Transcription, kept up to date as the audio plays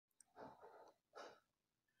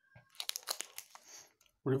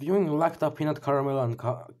Reviewing Lacta peanut caramel and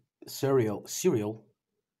cereal. Cereal?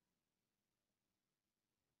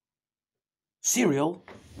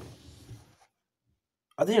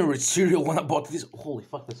 I didn't read cereal when I bought this. Holy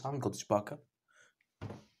fuck, the sun god is back.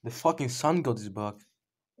 The fucking sun god is back.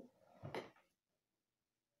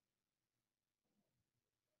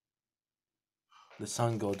 The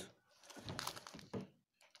sun god.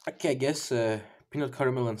 Okay, I guess peanut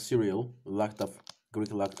caramel and cereal. Lacta, Greek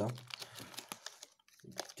Lacta.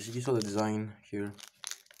 You saw the design here.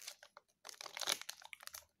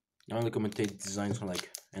 I only commentate designs on like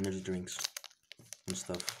energy drinks and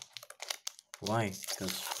stuff. Why?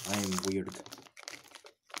 Because I am weird.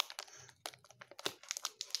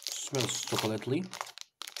 Smells chocolatey.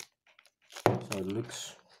 So it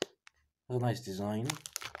looks. Has a nice design.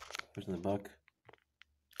 Here's in the back.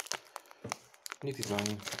 Neat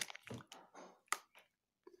design.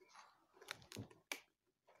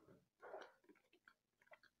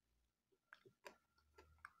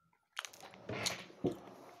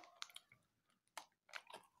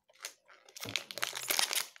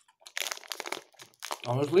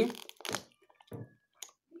 Honestly,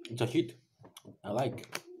 it's a hit. I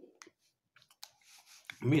like.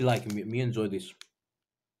 Me enjoy this.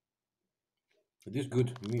 It is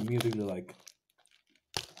good. Me really like.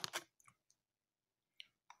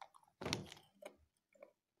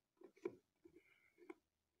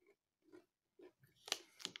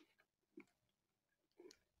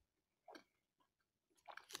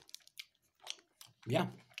 Yeah,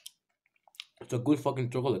 it's a good fucking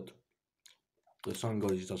chocolate. The sun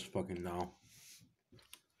god is just fucking now.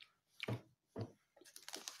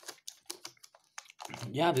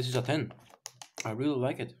 Yeah, this is a 10. I really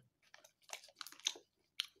like it.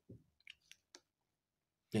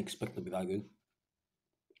 Didn't expect to be that good.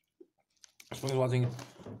 Thanks for watching.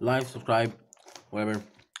 Like, subscribe, whatever.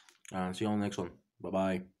 And see you on the next one. Bye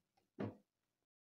bye.